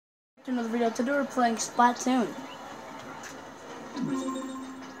Another video. Today we're playing Splatoon.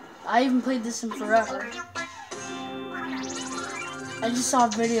 I haven't played this in forever. I just saw a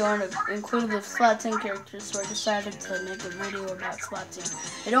video and it included the Splatoon characters, so I decided to make a video about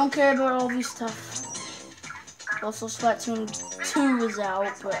Splatoon. I don't care about all this stuff. Also, Splatoon 2 is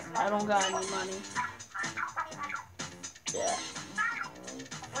out, but I don't got any money. Yeah.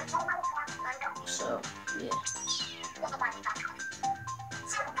 So, yeah.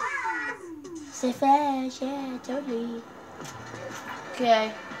 Stay fresh, yeah, totally.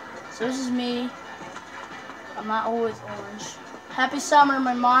 Okay, so this is me. I'm not always orange. Happy summer.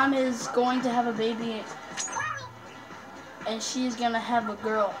 My mom is going to have a baby, and she's gonna have a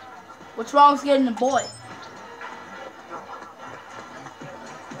girl. What's wrong with getting a boy?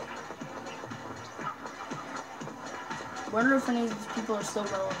 I wonder if any of these people are still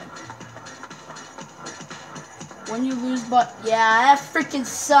relevant. When you lose, but yeah, that freaking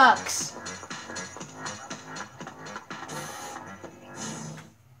sucks.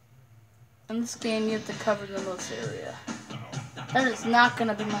 In this game, you have to cover the most area. That is not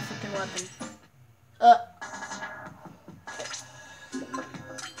gonna be my freaking weapon.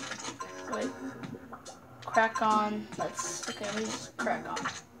 Wait. Crack on. That's okay. We just crack on.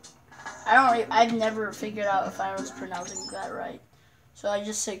 I've never figured out if I was pronouncing that right, so I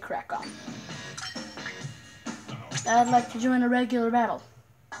just say crack on. I'd like to join a regular battle.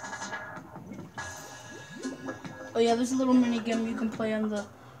 Oh yeah, there's a little mini game you can play on the.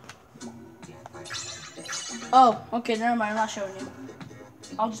 Oh, okay, never mind, I'm not showing you.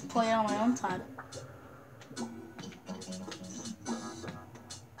 I'll just play it on my own time.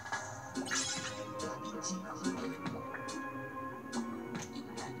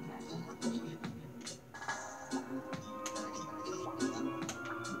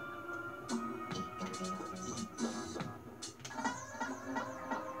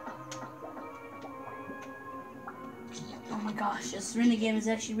 Oh my gosh, this mini game is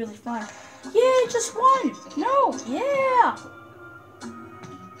actually really fun. Yeah, just one. No, yeah.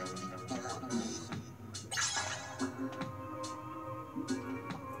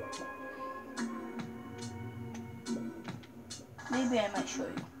 Maybe I might show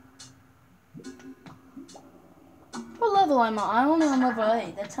you. What level I'm on? I'm only on level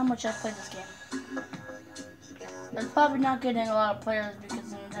 8. That's how much I've played this game. It's probably not getting a lot of players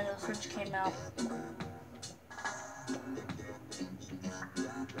because the Nintendo Switch came out.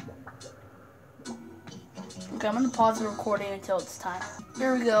 Okay, I'm gonna pause the recording until it's time.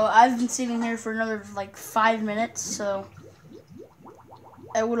 Here we go. I've been sitting here for another like 5 minutes, so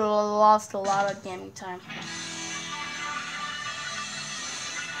I would have lost a lot of gaming time.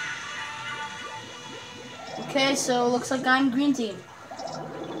 Okay, so it looks like I'm green team.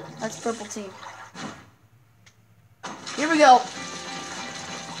 That's purple team. Here we go.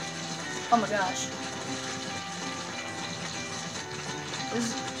 Oh my gosh.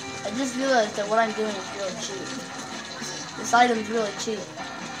 I just realized that what I'm doing is really cheap. This item's really cheap.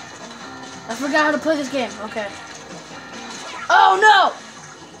 I forgot how to play this game. Okay. Oh no!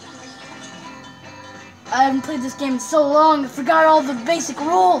 I haven't played this game in so long. I forgot all the basic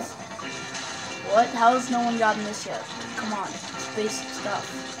rules. What? How has no one gotten this yet? Come on. It's basic stuff.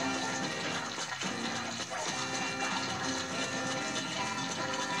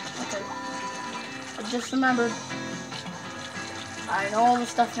 Okay. I just remembered. I know all the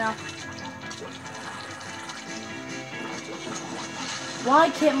stuff now. Why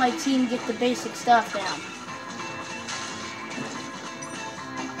can't my team get the basic stuff down?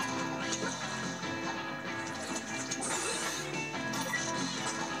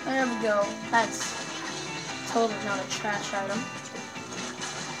 There we go. That's totally not a trash item.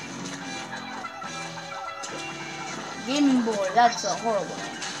 Gaming board, that's a horrible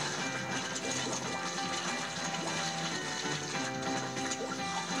name.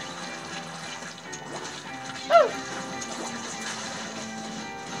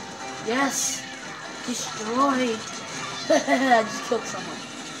 Yes! Destroy! I just killed someone.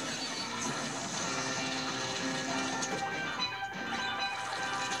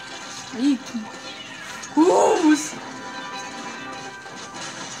 Sneaky. Ooh!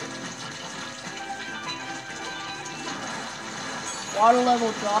 Water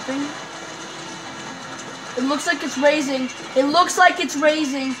level dropping. It looks like it's raising. It looks like it's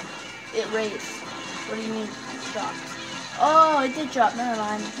raising. It raised. What do you mean it dropped? Oh, it did drop. Never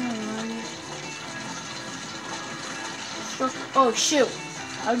mind. Oh, shoot.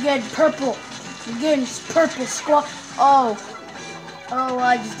 I'm getting purple. I'm getting purple squat. Oh. Oh,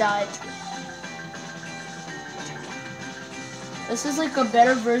 I just died. This is like a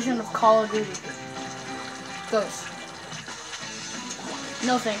better version of Call of Duty. Ghost.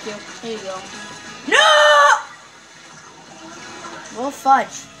 No, thank you. Here you go. No! Well,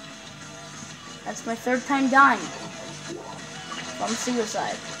 fudge. That's my third time dying from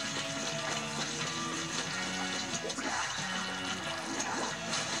suicide.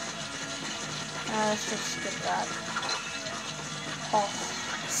 Let's just skip that. Oh,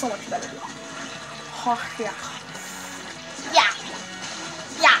 so much better. Oh, yeah. Yeah.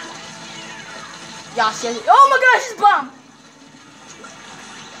 Yeah. Yes, yes. Oh my gosh, it's bomb.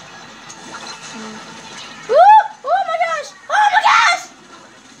 Woo! Oh my gosh! Oh my gosh!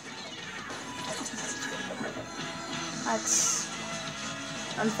 That's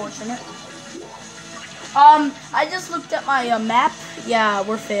unfortunate. I just looked at my map. Yeah,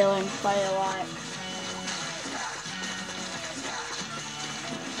 we're failing by a lot.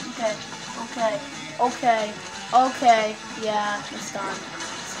 Okay, okay, okay, okay. Yeah, it's done.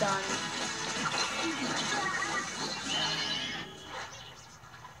 It's done.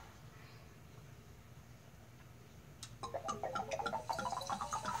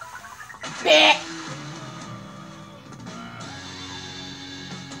 Bleh.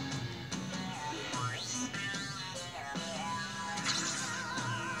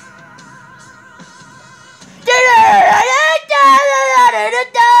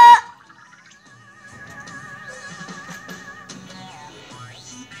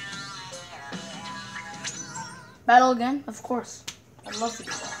 Battle again? Of course. I'd love to do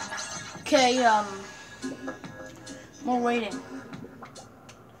that. Okay, more waiting.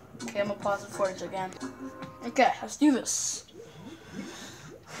 Okay, I'm gonna pause the footage again. Okay, let's do this.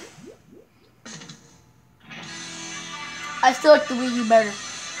 I still like the Wii U better.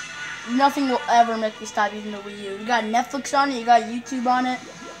 Nothing will ever make me stop using the Wii U. You got Netflix on it, you got YouTube on it,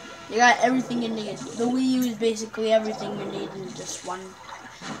 you got everything you need. The Wii U is basically everything you need in just one.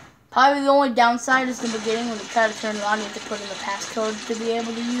 Probably the only downside is the beginning when you try to turn it on, you have to put in the passcode to be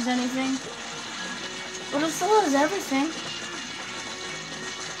able to use anything. But it still has everything.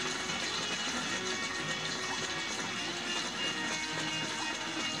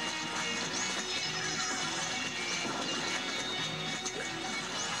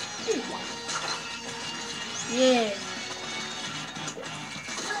 Yeah.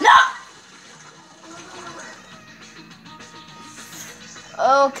 No!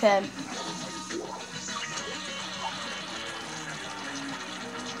 Okay.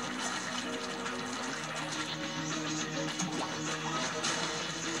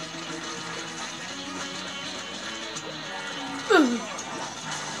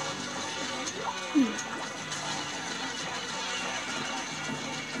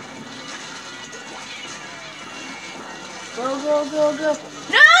 Go, go, go, go.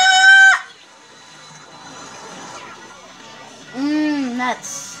 No!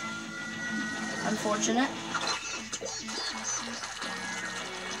 That's unfortunate.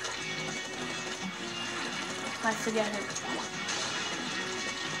 I forget it.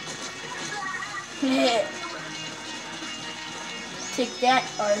 Take that,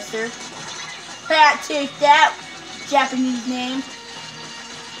 Arthur. Ha, take that, Japanese name.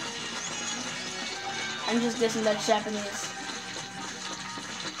 I'm just guessing that's Japanese.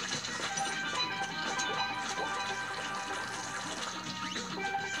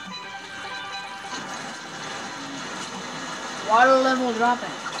 Water level dropping.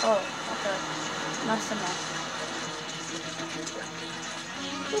 Oh, okay. Nice enough.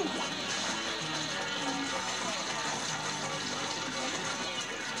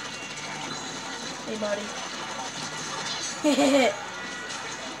 Hey, buddy.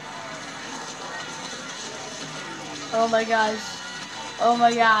 Oh my gosh. Oh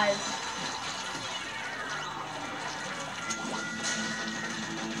my gosh.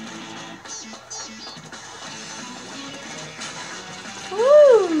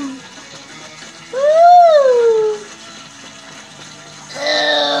 Woo! Woo!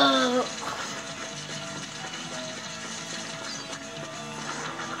 Ew.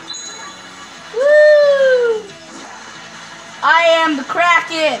 Woo! I am the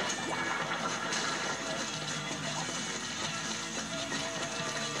Kraken!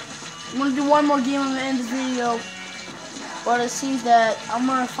 I'm gonna do one more game on the end of the video, but it seems that I'm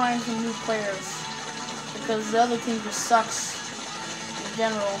gonna find some new players because the other team just sucks in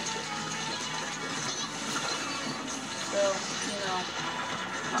general. So, you know,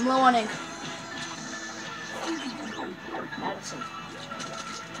 I'm low on ink. Madison.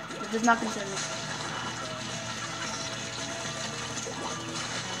 It does not concern me.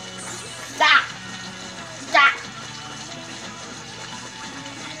 Stop! Stop!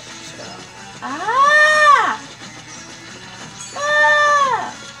 Ah!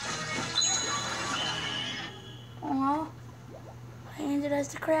 Ah! Aw. Why did I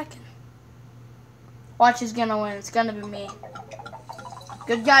cracking. Watch who's gonna win. It's gonna be me.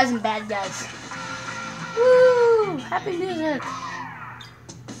 Good guys and bad guys. Woo! Happy music.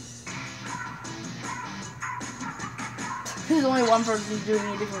 There's only one person doing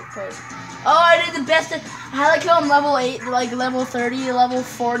a different play. Oh, I did the best. I had like I'm level 8, like level 30, level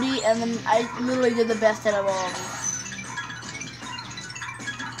 40, and then I literally did the best out of all of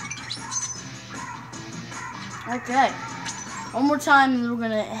them. Okay. One more time and we're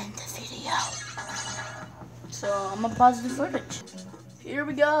gonna end the video. So I'm gonna pause the footage. Here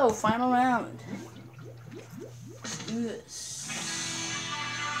we go, final round. Let's do this.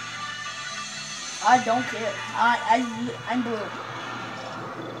 I don't care. I'm blue.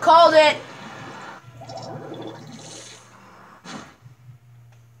 Called it.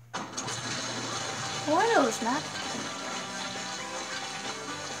 Oh, I know this map.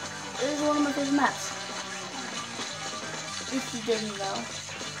 This is one of my favorite maps. If you didn't know.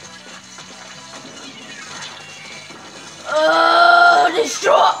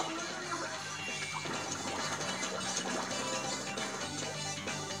 Destroy!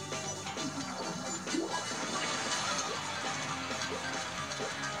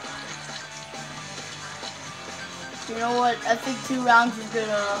 You know what? I think 2 rounds is good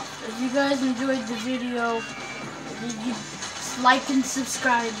enough. If you guys enjoyed the video, you like and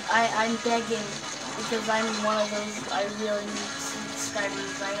subscribe. I'm begging because I'm one of those. I really need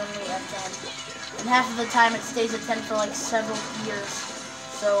subscribers. I only have 10, and half of the time it stays at 10 for like several years.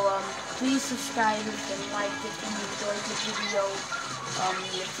 So please subscribe and like if you enjoyed the video.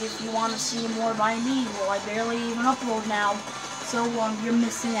 If you want to see more by me, well, I barely even upload now, so you're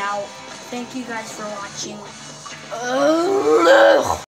missing out. Thank you guys for watching.